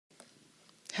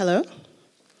Hello?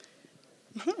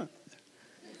 Huh.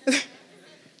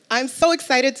 I'm so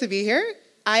excited to be here.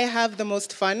 I have the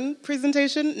most fun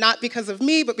presentation, not because of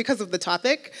me, but because of the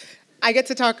topic. I get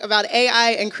to talk about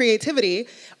AI and creativity,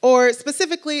 or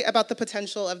specifically about the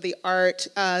potential of the art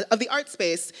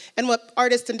space and what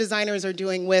artists and designers are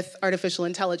doing with artificial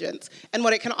intelligence, and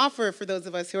what it can offer for those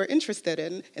of us who are interested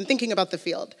in thinking about the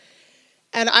field.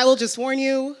 And I will just warn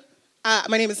you,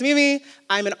 my name is Mimi.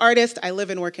 I'm an artist. I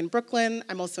live and work in Brooklyn.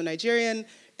 I'm also Nigerian.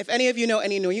 If any of you know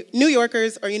any New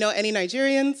Yorkers or you know any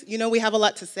Nigerians, you know we have a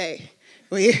lot to say.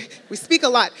 We speak a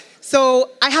lot. So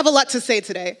I have a lot to say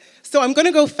today. So I'm going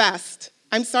to go fast.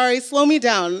 I'm sorry, slow me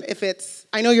down if it's,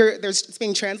 I know it's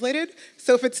being translated,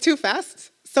 so if it's too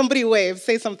fast, somebody wave,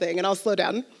 say something, and I'll slow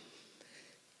down.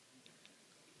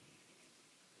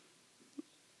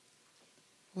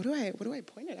 What do I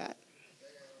point it at?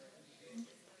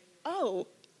 Oh,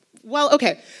 well,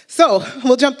 okay. So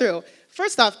we'll jump through.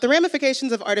 First off, the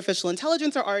ramifications of artificial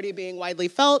intelligence are already being widely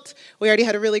felt. We already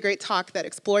had a really great talk that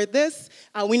explored this.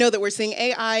 We know that we're seeing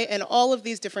AI in all of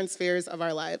these different spheres of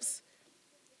our lives.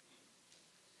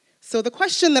 So the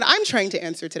question that I'm trying to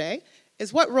answer today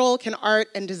is, what role can art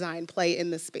and design play in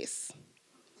this space?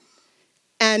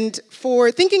 And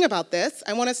for thinking about this,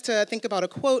 I want us to think about a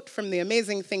quote from the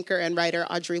amazing thinker and writer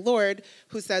Audre Lorde,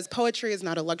 who says, "Poetry is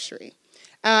not a luxury."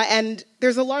 And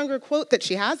there's a longer quote that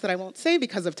she has that I won't say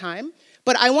because of time,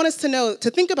 but I want us to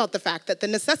think about the fact that the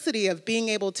necessity of being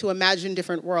able to imagine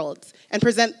different worlds and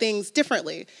present things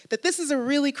differently, that this is a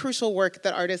really crucial work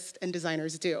that artists and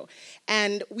designers do.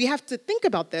 And we have to think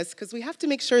about this because we have to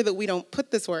make sure that we don't put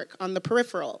this work on the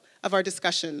peripheral of our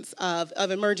discussions of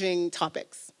emerging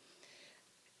topics.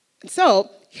 And so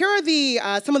here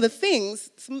are some of the things,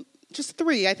 just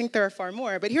three, I think there are far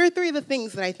more, but here are three of the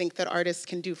things that I think that artists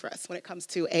can do for us when it comes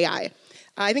to AI.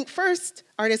 I think first,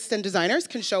 artists and designers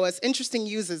can show us interesting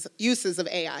uses of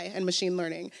AI and machine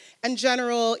learning and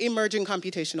general emerging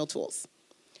computational tools.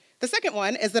 The second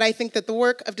one is that I think that the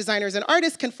work of designers and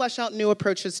artists can flesh out new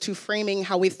approaches to framing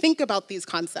how we think about these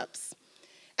concepts.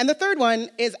 And the third one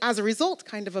is, as a result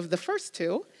kind of the first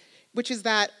two, which is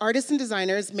that artists and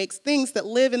designers make things that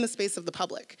live in the space of the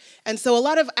public. And so a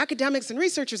lot of academics and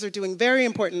researchers are doing very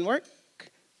important work.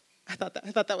 I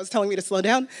thought that was telling me to slow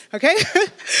down, okay?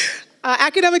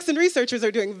 Academics and researchers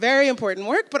are doing very important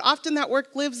work, but often that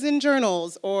work lives in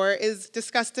journals or is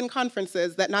discussed in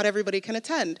conferences that not everybody can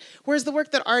attend. Whereas the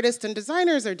work that artists and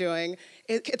designers are doing,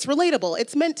 it's relatable.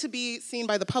 It's meant to be seen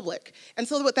by the public. And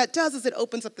so what that does is it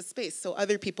opens up the space so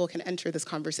other people can enter this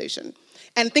conversation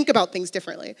and think about things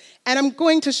differently. And I'm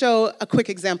going to show a quick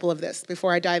example of this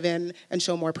before I dive in and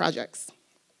show more projects.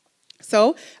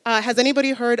 So, has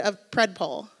anybody heard of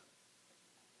predpol?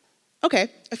 Okay,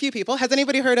 a few people. Has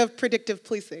anybody heard of predictive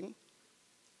policing?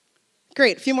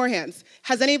 Great, a few more hands.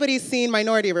 Has anybody seen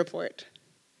Minority Report?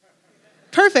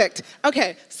 Perfect.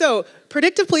 Okay, so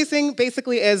predictive policing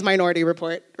basically is Minority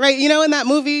Report, right? You know, in that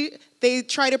movie, they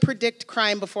try to predict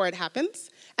crime before it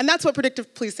happens. And that's what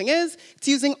predictive policing is. It's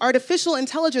using artificial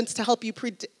intelligence to help you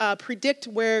predict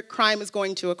where crime is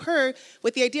going to occur,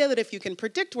 with the idea that if you can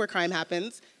predict where crime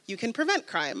happens, you can prevent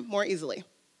crime more easily.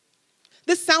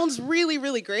 This sounds really,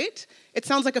 really great. It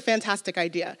sounds like a fantastic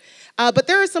idea. But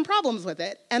there are some problems with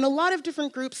it. And a lot of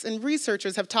different groups and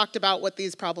researchers have talked about what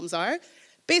these problems are.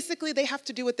 Basically, they have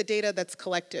to do with the data that's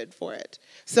collected for it.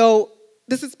 So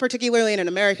this is particularly in an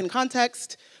American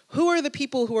context. Who are the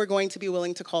people who are going to be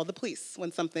willing to call the police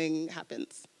when something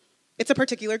happens? It's a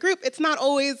particular group. It's not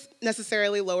always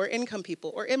necessarily lower income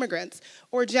people or immigrants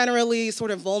or generally sort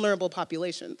of vulnerable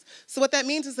populations. So what that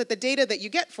means is that the data that you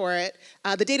get for it,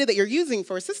 the data that you're using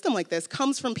for a system like this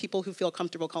comes from people who feel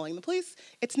comfortable calling the police.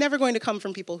 It's never going to come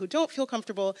from people who don't feel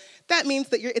comfortable. That means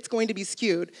that it's going to be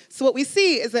skewed. So what we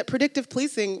see is that predictive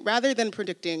policing, rather than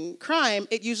predicting crime,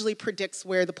 it usually predicts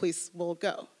where the police will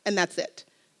go. And that's it.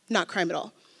 Not crime at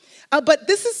all. But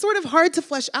this is sort of hard to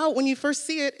flesh out. When you first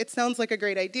see it, it sounds like a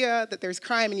great idea that there's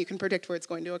crime and you can predict where it's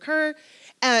going to occur.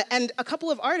 And a couple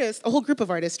of artists, a whole group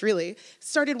of artists really,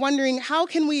 started wondering how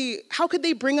could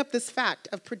they bring up this fact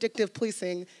of predictive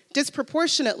policing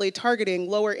disproportionately targeting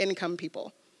lower income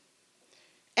people?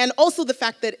 And also the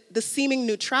fact that the seeming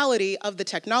neutrality of the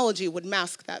technology would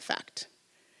mask that fact.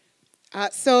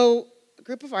 So a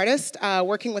group of artists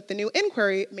working with the New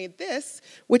Inquiry made this,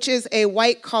 which is a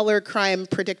white-collar crime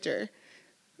predictor.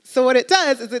 So what it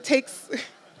does is it takes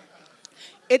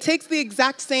the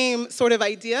exact same sort of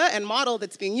idea and model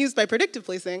that's being used by predictive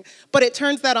policing, but it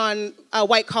turns that on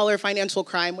white-collar financial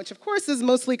crime, which of course is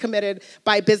mostly committed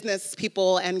by business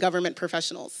people and government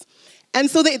professionals. And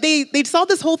so they saw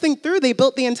this whole thing through. They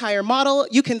built the entire model.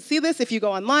 You can see this if you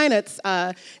go online.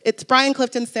 It's Brian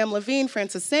Clifton, Sam Levine,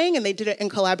 Francis Sang, and they did it in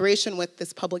collaboration with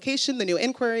this publication, The New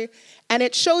Inquiry. And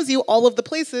it shows you all of the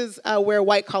places where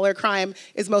white-collar crime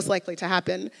is most likely to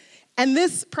happen. And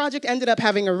this project ended up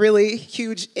having a really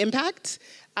huge impact.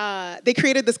 They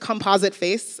created this composite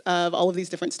face of all of these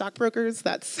different stockbrokers.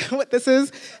 That's what this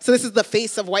is. So this is the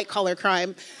face of white-collar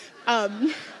crime.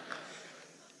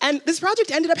 And this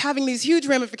project ended up having these huge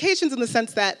ramifications in the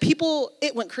sense that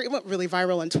it went really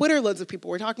viral on Twitter, loads of people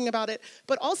were talking about it,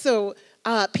 but also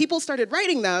people started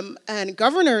writing them, and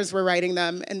governors were writing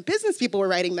them, and business people were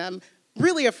writing them,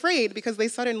 really afraid because they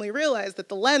suddenly realized that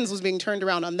the lens was being turned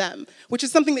around on them, which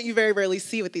is something that you very rarely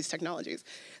see with these technologies.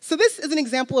 So this is an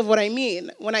example of what I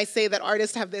mean when I say that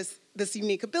artists have this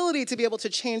unique ability to be able to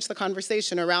change the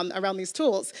conversation around these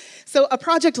tools. So a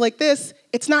project like this,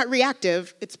 it's not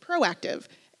reactive, it's proactive.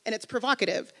 And it's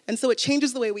provocative, and so it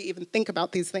changes the way we even think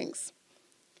about these things.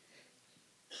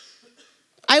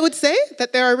 I would say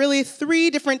that there are really 3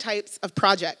 different types of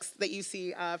projects that you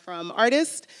see from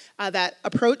artists that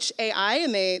approach AI,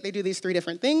 and they do these 3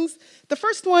 different things. The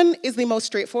first one is the most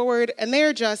straightforward, and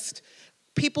they're just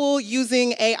people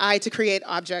using AI to create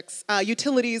objects,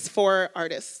 utilities for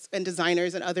artists and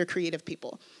designers and other creative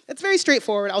people. It's very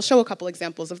straightforward. I'll show a couple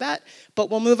examples of that, but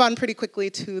we'll move on pretty quickly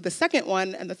to the second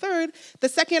one and the third. The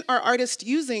second are artists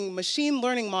using machine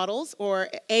learning models or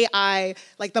AI,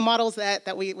 like the models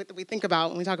that we think about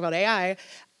when we talk about AI,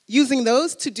 using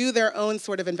those to do their own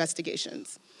sort of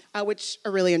investigations. Which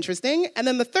are really interesting. And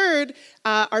then the third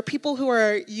are people who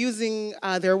are using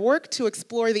their work to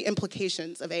explore the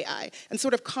implications of AI and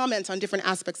sort of comment on different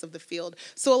aspects of the field.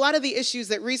 So a lot of the issues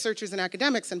that researchers and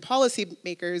academics and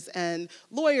policymakers and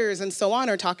lawyers and so on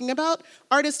are talking about,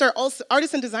 artists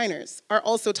and designers are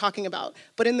also talking about,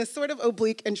 but in this sort of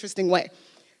oblique, interesting way.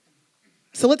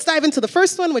 So let's dive into the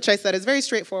first one, which I said is very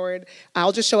straightforward.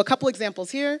 I'll just show a couple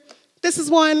examples here. This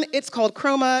is one, it's called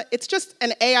Chroma. It's just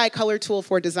an AI color tool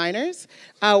for designers.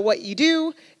 What you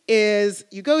do is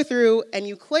you go through and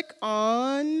you click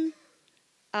on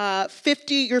your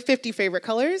 50 favorite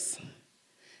colors.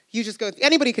 You just go,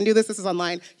 anybody can do this is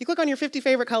online. You click on your 50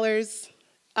 favorite colors,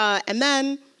 and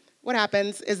then what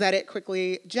happens is that it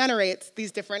quickly generates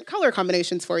these different color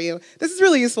combinations for you. This is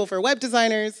really useful for web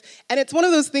designers, and it's one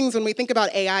of those things when we think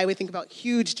about AI, we think about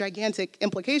huge, gigantic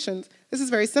implications. This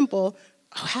is very simple.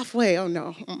 Oh, halfway, oh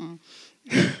no.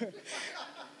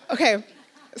 Okay,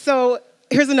 so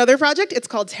here's another project. It's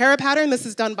called Terra Pattern. This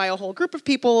is done by a whole group of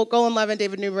people, Golan Levin,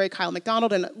 David Newberry, Kyle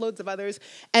McDonald, and loads of others.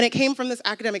 And it came from this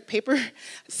academic paper.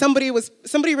 Somebody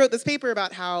wrote this paper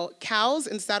about how cows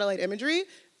in satellite imagery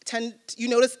you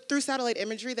notice through satellite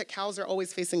imagery that cows are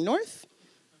always facing north.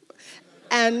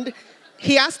 And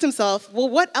he asked himself, well,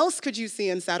 what else could you see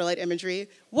in satellite imagery?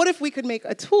 What if we could make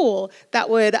a tool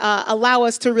that would allow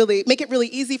us to really make it really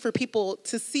easy for people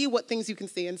to see what things you can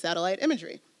see in satellite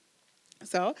imagery?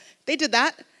 So they did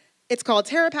that. It's called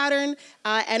Terra Pattern,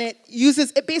 and it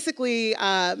basically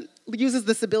uses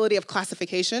this ability of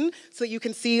classification so that you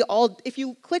can see if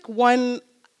you click one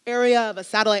area of a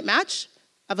satellite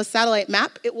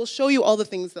map, it will show you all the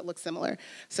things that look similar.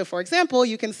 So for example,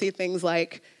 you can see things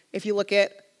like, if you look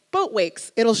at boat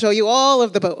wakes, it'll show you all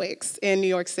of the boat wakes in New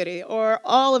York City, or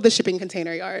all of the shipping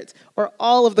container yards, or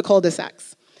all of the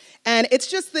cul-de-sacs. And it's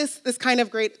just this kind of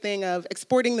great thing of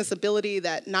exporting this ability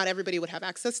that not everybody would have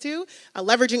access to,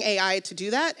 leveraging AI to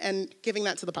do that, and giving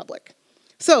that to the public.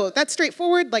 So that's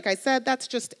straightforward. Like I said, that's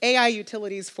just AI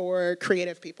utilities for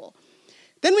creative people.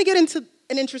 Then we get into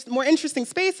an more interesting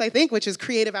space, I think, which is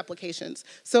creative applications.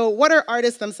 So what are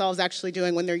artists themselves actually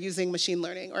doing when they're using machine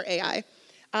learning or AI?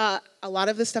 A lot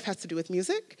of this stuff has to do with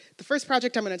music. The first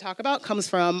project I'm going to talk about comes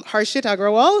from Harshit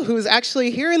Agrawal, who's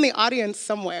actually here in the audience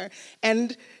somewhere,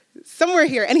 and somewhere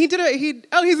here. And he's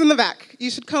in the back.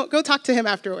 You should go talk to him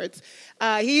afterwards.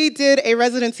 He did a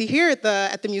residency here at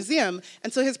the museum,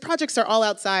 and so his projects are all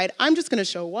outside. I'm just going to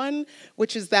show one,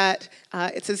 which is that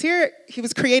it says here he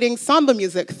was creating samba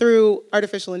music through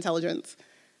artificial intelligence.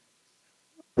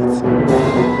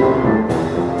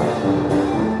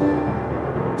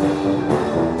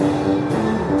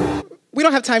 We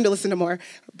don't have time to listen to more,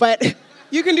 but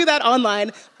you can do that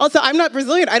online. Also, I'm not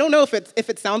Brazilian. I don't know if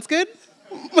it sounds good.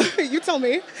 You tell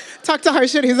me. Talk to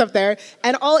Harshit, he's up there.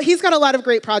 And he's got a lot of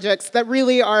great projects that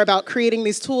really are about creating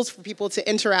these tools for people to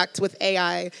interact with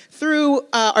AI through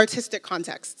artistic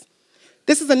contexts.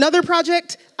 This is another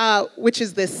project, which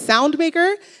is this sound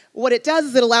maker. What it does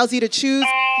is it allows you to choose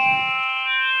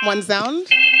one sound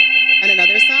and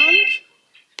another sound,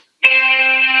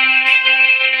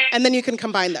 and then you can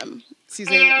combine them. It's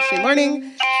using machine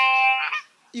learning.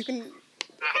 You can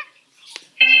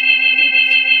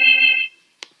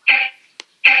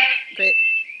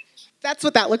that's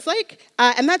what that looks like.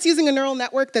 And that's using a neural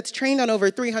network that's trained on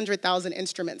over 300,000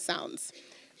 instrument sounds.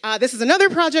 This is another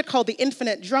project called the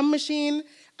Infinite Drum Machine.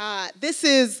 This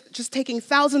is just taking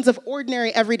thousands of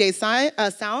ordinary everyday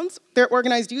sounds. They're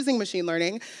organized using machine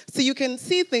learning. So you can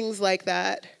see things like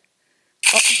that.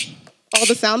 All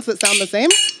the sounds that sound the same.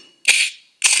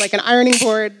 Like an ironing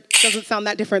board doesn't sound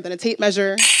that different than a tape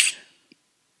measure.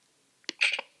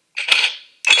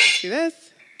 Do this.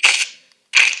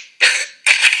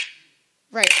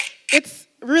 Right. It's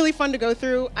really fun to go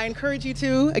through. I encourage you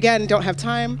to. Again, don't have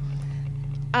time.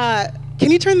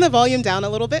 Can you turn the volume down a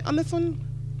little bit on this one?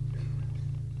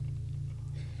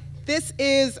 This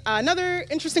is another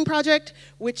interesting project,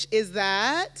 which is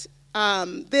that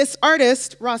this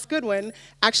artist, Ross Goodwin,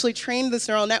 actually trained this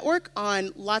neural network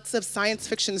on lots of science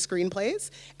fiction screenplays,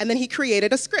 and then he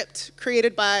created a script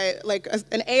created by like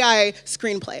an AI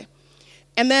screenplay.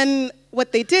 And then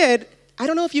what they did, I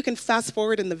don't know if you can fast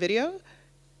forward in the video.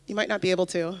 You might not be able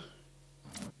to.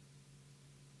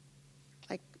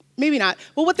 Maybe not.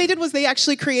 Well, what they did was they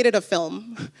actually created a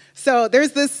film. So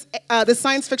there's this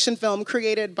science fiction film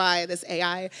created by this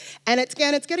AI, and it's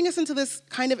getting us into this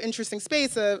kind of interesting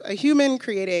space of a human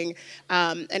creating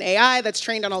an AI that's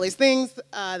trained on all these things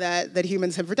that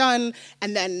humans have done,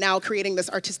 and then now creating this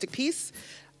artistic piece.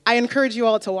 I encourage you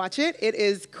all to watch it. It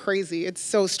is crazy. It's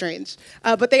so strange.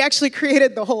 But they actually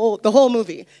created the whole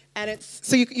movie, and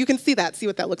so you can see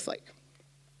what that looks like.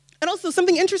 And also,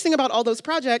 something interesting about all those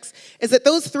projects is that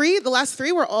the last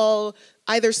three were all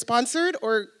either sponsored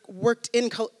or worked in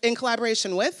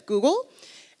collaboration with Google.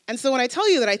 And so when I tell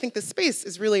you that I think this space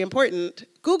is really important,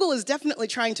 Google is definitely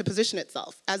trying to position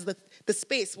itself as the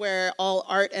space where all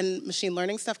art and machine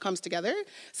learning stuff comes together.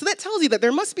 So that tells you that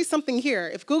there must be something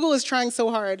here. If Google is trying so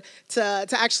hard to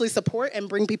actually support and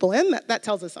bring people in, that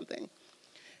tells us something.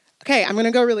 Okay, I'm gonna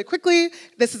go really quickly.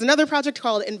 This is another project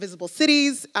called Invisible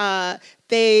Cities.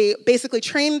 They basically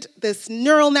trained this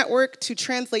neural network to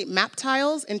translate map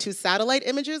tiles into satellite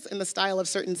images in the style of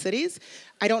certain cities.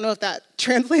 I don't know if that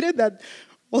translated,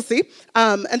 we'll see.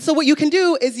 And so what you can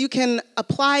do is you can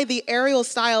apply the aerial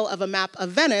style of a map of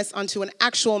Venice onto an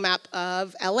actual map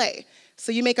of LA.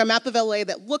 So you make a map of LA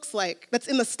that's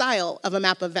in the style of a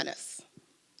map of Venice,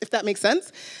 if that makes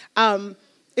sense.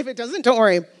 If it doesn't, don't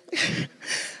worry.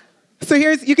 So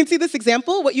you can see this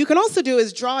example. What you can also do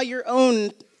is draw your own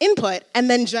input and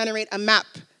then generate a map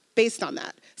based on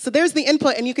that. So there's the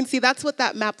input, and you can see that's what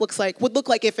that map would look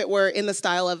like if it were in the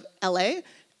style of LA,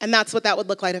 and that's what that would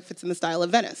look like if it's in the style of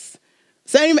Venice.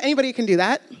 So anybody can do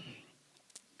that.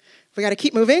 We gotta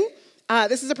keep moving.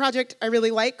 This is a project I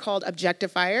really like called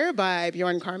Objectifier by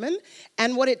Bjorn Carmen.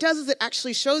 And what it does is it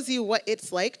actually shows you what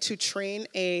it's like to train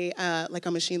a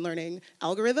machine learning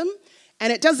algorithm.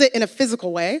 And it does it in a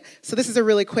physical way. So this is a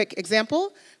really quick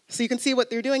example. So you can see what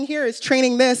they're doing here is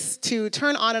training this to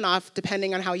turn on and off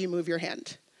depending on how you move your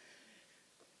hand.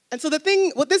 And so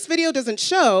what this video doesn't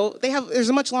show, there's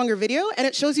a much longer video, and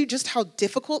it shows you just how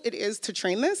difficult it is to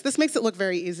train this. This makes it look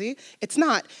very easy. It's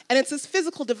not. And it's this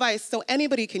physical device, so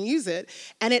anybody can use it.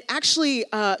 And it actually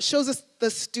shows us the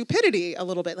stupidity a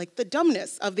little bit, like the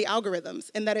dumbness of the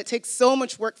algorithms, in that it takes so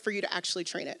much work for you to actually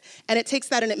train it. And it takes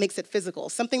that and it makes it physical.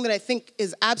 Something that I think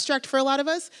is abstract for a lot of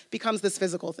us becomes this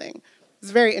physical thing.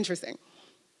 It's very interesting.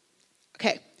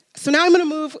 Okay. So now I'm going to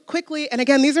move quickly, and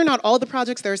again, these are not all the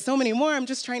projects. There are so many more. I'm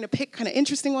just trying to pick kind of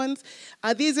interesting ones.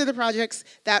 These are the projects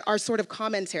that are sort of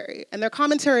commentary, and they're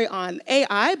commentary on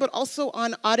AI, but also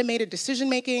on automated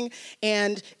decision-making,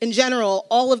 and in general,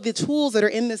 all of the tools that are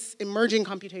in this emerging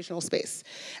computational space.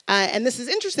 And this is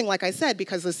interesting, like I said,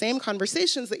 because the same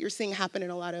conversations that you're seeing happen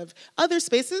in a lot of other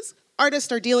spaces, artists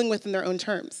are dealing with in their own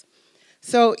terms.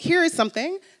 So here is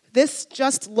something. This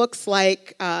just looks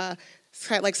like it's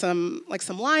kind of like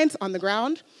some lines on the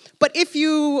ground. But if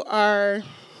you are,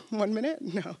 1 minute?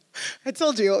 No, I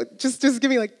told you, just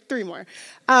give me like 3 more.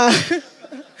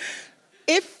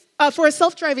 If for a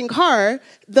self-driving car,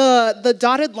 the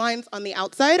dotted lines on the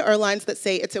outside are lines that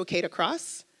say it's okay to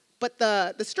cross, but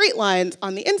the straight lines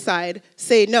on the inside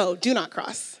say no, do not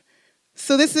cross.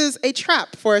 So this is a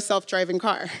trap for a self-driving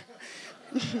car.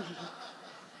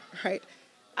 Right?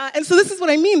 And so this is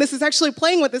what I mean. This is actually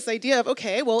playing with this idea of,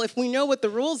 okay, well, if we know what the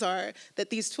rules are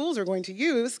that these tools are going to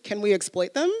use, can we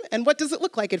exploit them? And what does it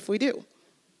look like if we do?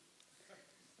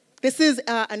 This is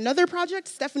another project.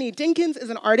 Stephanie Dinkins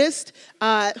is an artist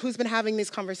who's been having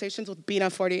these conversations with Bina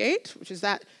 48, which is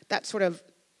that sort of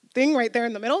thing right there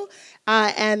in the middle.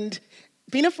 And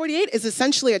Bina 48 is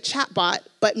essentially a chatbot,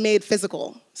 but made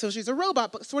physical. So she's a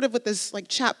robot, but sort of with this like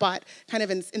chatbot kind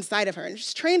of inside of her. And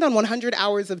she's trained on 100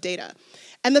 hours of data.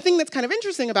 And the thing that's kind of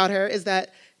interesting about her is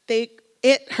that they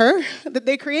that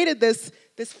they created this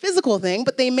physical thing,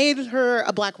 but they made her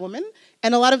a black woman,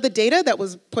 and a lot of the data that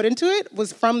was put into it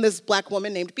was from this black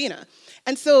woman named Bina.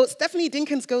 And so Stephanie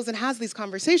Dinkins goes and has these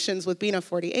conversations with Bina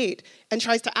 48 and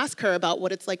tries to ask her about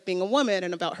what it's like being a woman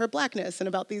and about her blackness and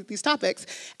about these topics.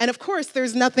 And of course,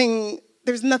 there's nothing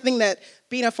that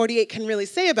Bina 48 can really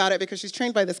say about it because she's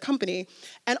trained by this company.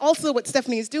 And also what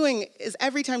Stephanie's doing is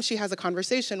every time she has a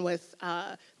conversation with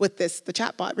the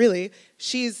chatbot, really,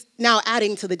 she's now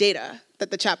adding to the data that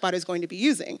the chatbot is going to be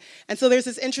using. And so there's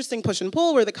this interesting push and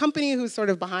pull where the company who's sort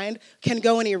of behind can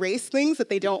go and erase things that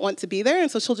they don't want to be there,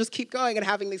 and so she'll just keep going and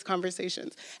having these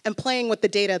conversations and playing with the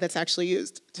data that's actually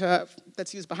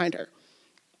that's used behind her.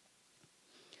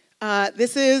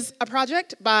 This is a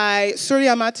project by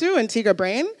Surya Matu and Tiga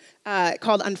Brain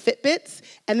called Unfitbits,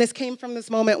 and this came from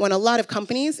this moment when a lot of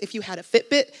companies, if you had a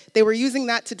Fitbit, they were using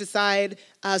that to decide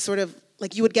sort of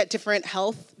like you would get different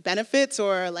health benefits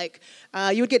or like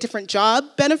you would get different job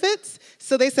benefits.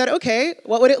 So they said, okay,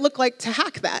 what would it look like to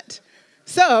hack that?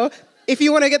 So if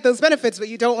you want to get those benefits but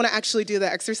you don't want to actually do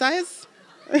the exercise,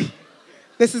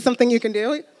 this is something you can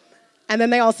do. And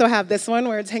then they also have this one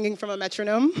where it's hanging from a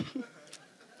metronome.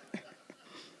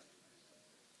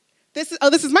 This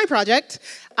is my project,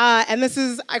 and this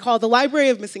is, I call it the Library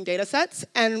of Missing Data Sets,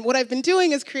 and what I've been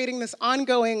doing is creating this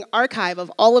ongoing archive of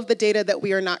all of the data that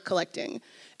we are not collecting.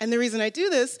 And the reason I do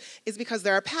this is because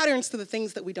there are patterns to the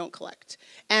things that we don't collect.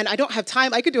 And I don't have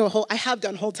time, I have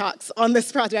done whole talks on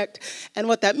this project and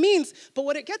what that means, but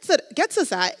what it gets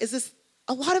us at is this,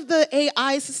 a lot of the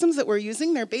AI systems that we're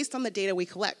using, they're based on the data we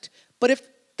collect. But if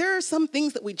there are some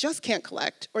things that we just can't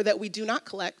collect or that we do not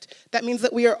collect, that means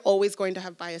that we are always going to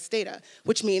have biased data,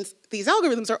 which means these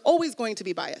algorithms are always going to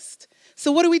be biased.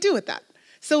 So what do we do with that?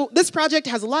 So this project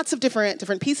has lots of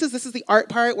different pieces. This is the art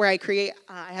part where I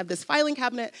have this filing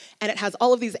cabinet, and it has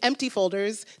all of these empty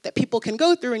folders that people can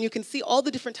go through, and you can see all the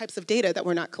different types of data that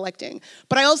we're not collecting.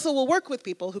 But I also will work with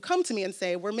people who come to me and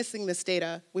say, we're missing this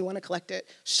data, we want to collect it.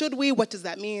 Should we? What does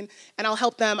that mean? And I'll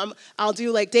help them. I'll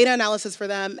do like data analysis for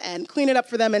them and clean it up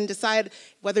for them and decide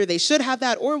whether they should have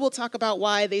that, or we'll talk about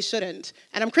why they shouldn't.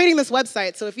 And I'm creating this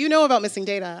website, so if you know about missing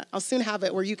data, I'll soon have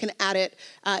it where you can add it.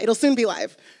 It'll soon be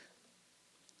live.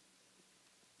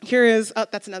 Here is,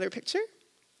 that's another picture.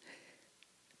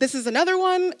 This is another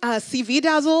one. CV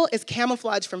Dazzle is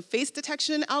camouflage from face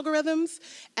detection algorithms.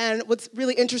 And what's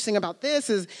really interesting about this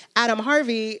is Adam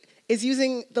Harvey is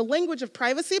using the language of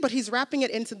privacy, but he's wrapping it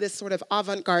into this sort of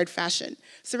avant-garde fashion.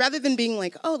 So rather than being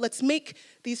like, oh, let's make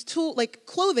these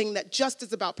clothing that just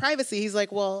is about privacy, he's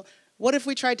like, well, what if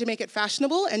we tried to make it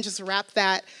fashionable and just wrap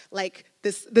that, like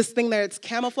this thing that's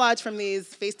camouflage from these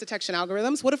face detection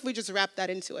algorithms, what if we just wrap that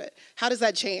into it? How does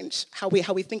that change how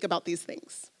we think about these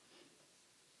things?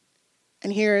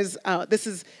 And here's, this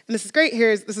is great,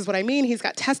 this is what I mean. He's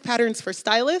got test patterns for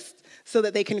stylists so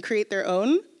that they can create their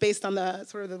own based on the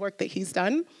sort of the work that he's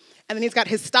done. And then he's got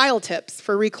his style tips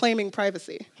for reclaiming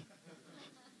privacy.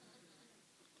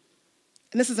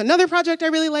 And this is another project I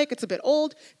really like. It's a bit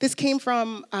old. This came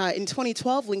from, in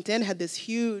 2012, LinkedIn had this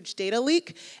huge data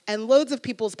leak, and loads of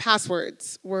people's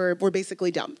passwords were basically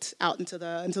dumped out into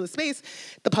the space,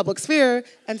 the public sphere.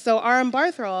 And so R.M.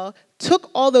 Barthrall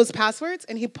took all those passwords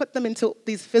and he put them into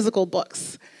these physical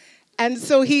books. And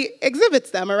so he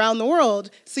exhibits them around the world,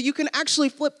 so you can actually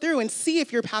flip through and see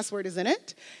if your password is in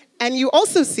it. And you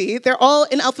also see, they're all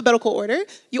in alphabetical order.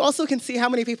 You also can see how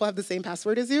many people have the same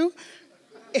password as you.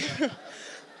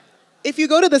 If you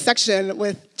go to the section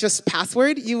with just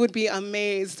password, you would be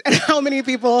amazed at how many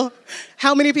people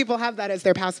have that as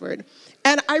their password.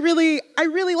 And I really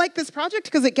like this project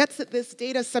because it gets at this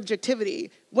data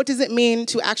subjectivity. What does it mean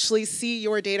to actually see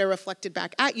your data reflected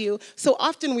back at you? So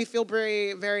often we feel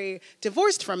very, very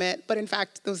divorced from it, but in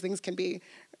fact, those things can be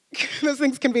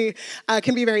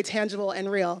very tangible and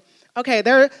real. Okay,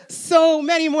 there are so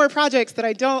many more projects that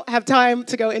I don't have time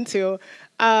to go into.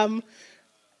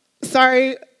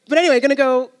 Sorry. But anyway, gonna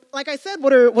go, like I said,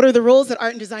 what are the roles that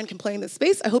art and design can play in this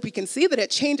space? I hope you can see that it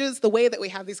changes the way that we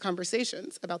have these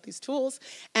conversations about these tools.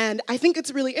 And I think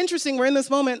it's really interesting, we're in this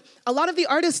moment, a lot of the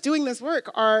artists doing this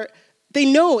work they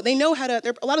know how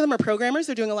to, a lot of them are programmers,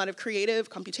 they're doing a lot of creative,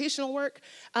 computational work,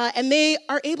 and they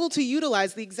are able to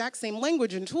utilize the exact same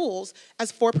language and tools as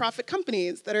for-profit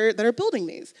companies that are building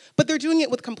these. But they're doing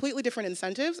it with completely different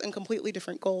incentives and completely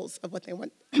different goals of what they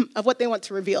want,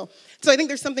 to reveal. So I think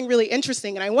there's something really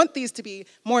interesting, and I want these to be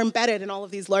more embedded in all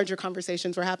of these larger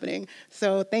conversations we're happening.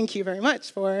 So thank you very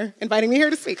much for inviting me here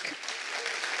to speak.